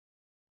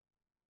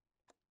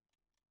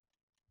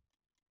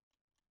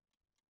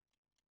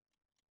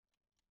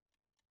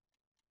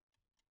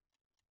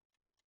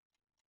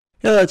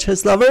Hello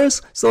chess lovers,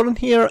 Zoran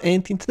here,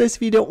 and in today's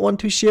video I want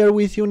to share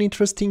with you an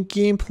interesting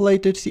gameplay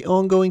to the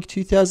ongoing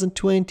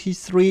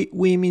 2023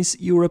 Women's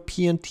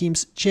European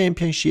Teams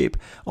Championship.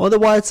 On the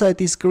white side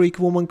is Greek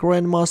woman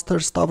Grandmaster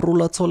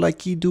Stavroula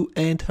Tsolakidou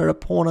and her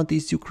opponent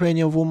is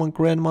Ukrainian woman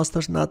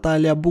Grandmaster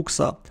Nataliya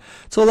Buksa.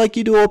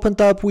 Tsolakidou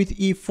opened up with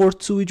e4,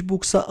 to which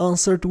Buksa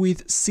answered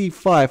with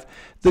c5.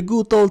 The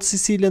good old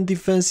Sicilian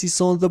defense is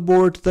on the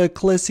board, the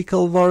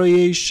classical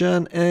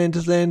variation, and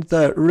then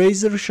the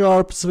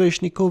razor-sharp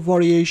Sveshnikov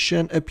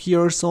variation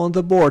appears on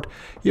the board.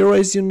 Here,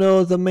 as you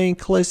know, the main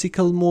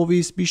classical move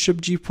is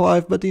bishop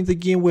g5, but in the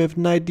game we have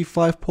knight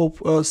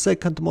d5,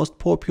 second most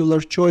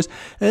popular choice,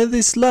 and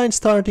this line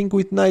starting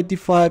with knight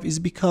d5 is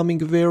becoming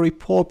very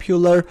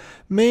popular,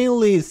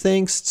 mainly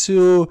thanks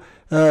to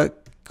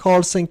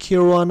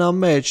Carlsen-Caruana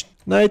match.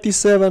 Knight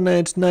e7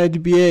 and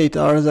knight b8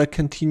 are the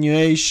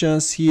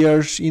continuations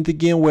here. In the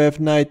game we have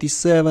knight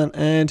e7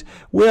 and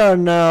we are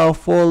now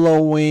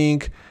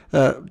following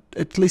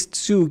at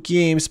least two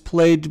games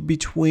played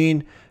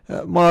between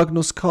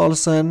Magnus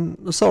Carlsen,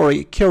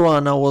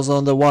 Caruana was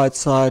on the white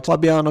side,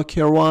 Fabiano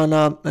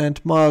Caruana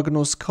and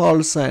Magnus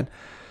Carlsen.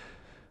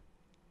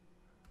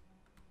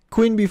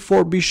 Queen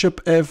b4,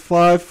 bishop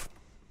f5.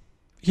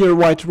 Here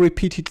white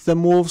repeated the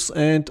moves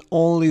and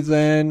only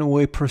then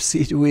we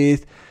proceed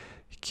with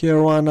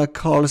Caruana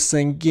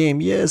Carlsen game.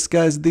 Yes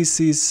guys, this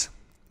is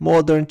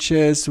modern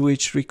chess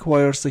which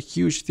requires a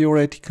huge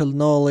theoretical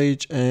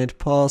knowledge, and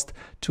past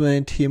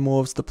 20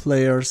 moves the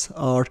players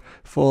are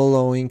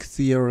following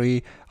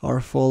theory,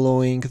 are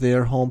following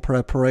their home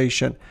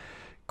preparation.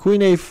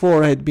 Queen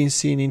a4 had been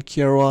seen in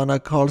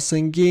Caruana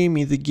Carlsen game.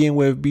 In the game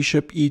we have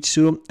bishop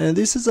e2, and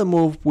this is a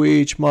move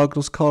which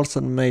Magnus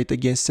Carlsen made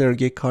against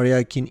Sergei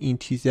Karyakin in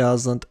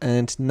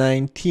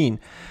 2019.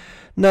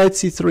 Knight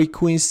c3,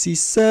 queen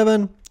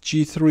c7,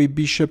 g3,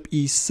 bishop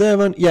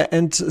e7. Yeah,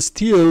 and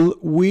still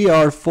we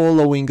are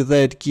following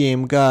that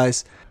game,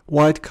 guys.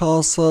 White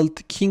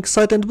castled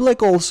kingside and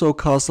black also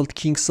castled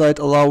kingside,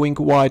 allowing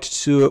white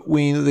to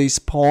win this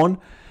pawn.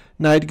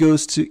 Knight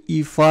goes to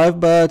e5,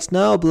 but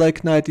now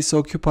black knight is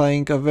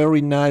occupying a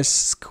very nice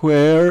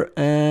square,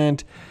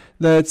 and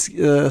that's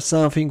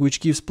something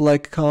which gives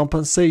black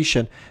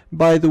compensation.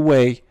 By the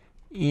way,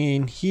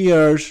 in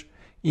here,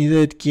 in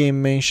that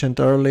game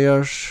mentioned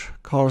earlier,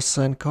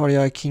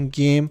 Carlsen-Karyakin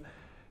game,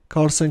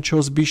 Carlsen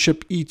chose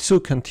bishop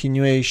e2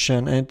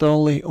 continuation, and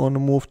only on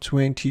move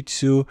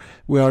 22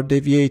 we are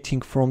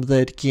deviating from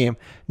that game.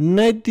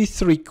 Knight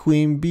d3,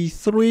 queen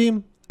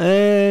b3,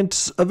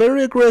 and a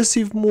very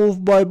aggressive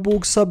move by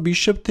Buksa,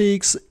 bishop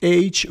takes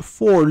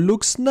h4.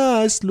 Looks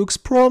nice, looks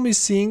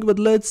promising, but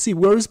let's see,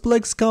 where is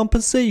black's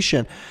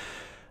compensation?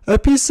 A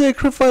piece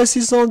sacrifice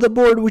is on the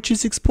board, which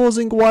is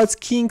exposing white's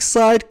king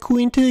side.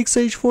 Queen takes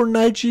h4,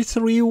 knight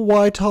g3,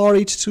 white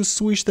hurried to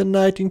switch the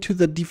knight into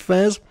the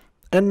defense,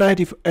 and knight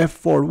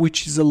f4,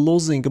 which is a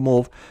losing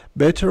move.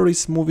 Better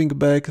is moving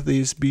back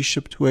this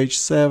bishop to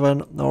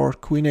h7 or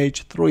queen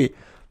h3.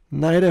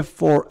 Knight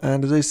f4,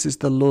 and this is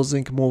the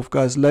losing move,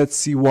 guys. Let's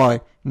see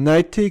why.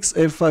 Knight takes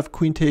f5,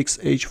 queen takes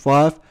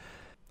h5,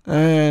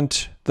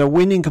 and the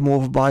winning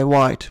move by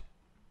white.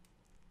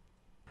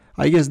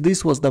 I guess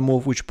this was the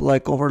move which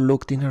black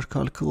overlooked in her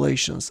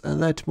calculations, and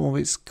that move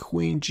is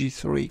queen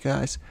g3,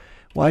 guys.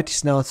 White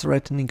is now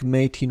threatening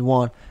mate in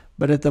 1,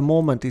 but at the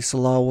moment is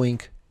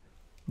allowing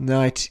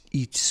knight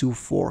e2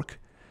 fork.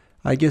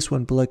 I guess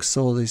when black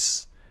saw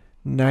this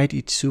knight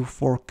e2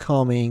 fork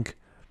coming,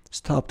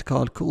 stopped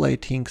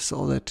calculating,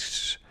 so that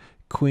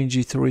queen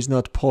g3 is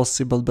not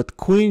possible, but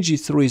queen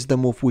g3 is the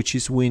move which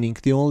is winning,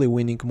 the only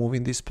winning move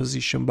in this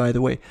position, by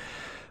the way.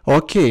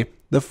 Okay,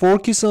 the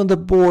fork is on the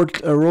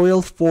board, a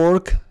royal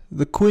fork,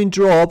 the queen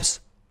drops,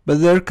 but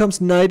there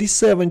comes knight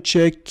e7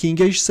 check, king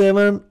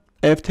h7,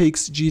 f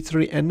takes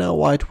g3, and now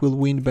white will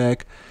win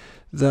back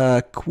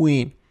the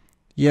queen.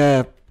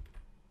 Yeah,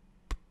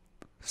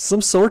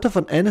 some sort of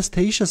an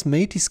Anastasia's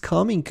mate is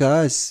coming,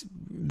 guys.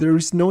 There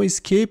is no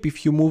escape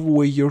if you move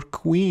away your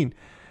queen.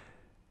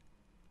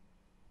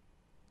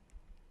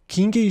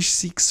 King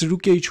h6,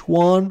 rook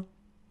h1,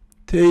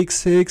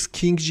 takes x,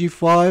 king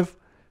g5.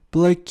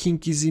 Black king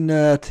is in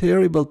a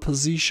terrible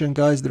position,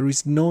 guys. There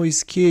is no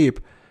escape.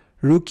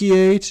 Rook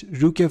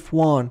e8, rook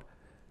f1.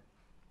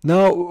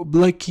 Now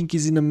black king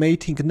is in a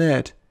mating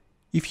net.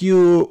 If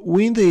you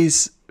win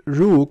this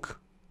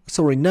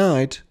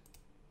knight,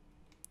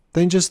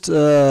 then just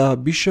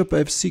bishop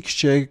f6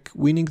 check,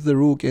 winning the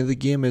rook and the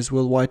game as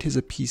well. White has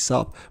a piece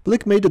up.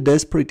 Black made a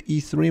desperate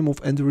e3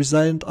 move and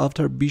resigned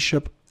after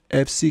bishop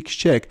f6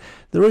 check.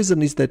 The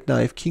reason is that now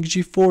if king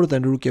g4,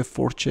 then rook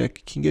f4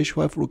 check, king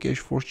h5, rook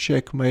h4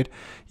 checkmate.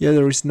 Yeah,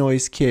 there is no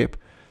escape.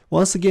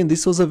 Once again,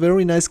 this was a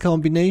very nice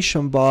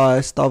combination by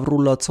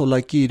Stavroula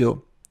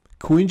Tsolakidou.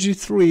 Queen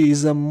g3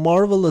 is a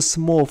marvelous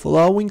move,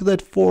 allowing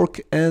that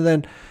fork and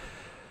then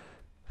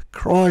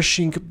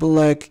crushing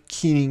black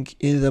king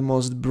in the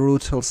most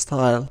brutal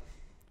style.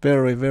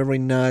 Very, very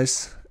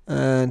nice,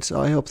 and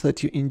I hope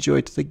that you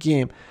enjoyed the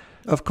game.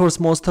 Of course,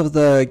 most of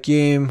the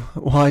game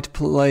white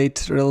played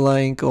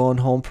relying on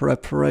home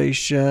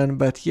preparation,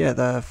 but yeah,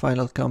 the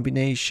final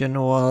combination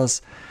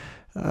was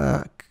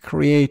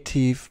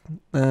creative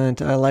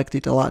and I liked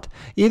it a lot.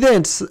 In the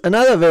end,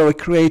 another very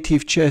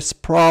creative chess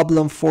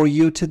problem for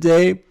you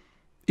today.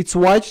 It's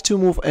white to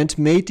move and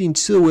mate in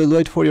 2. We'll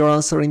wait for your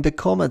answer in the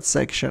comment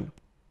section.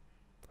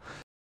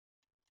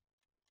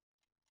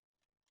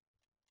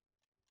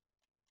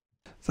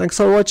 Thanks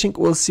for watching.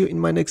 We'll see you in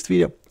my next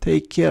video.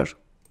 Take care.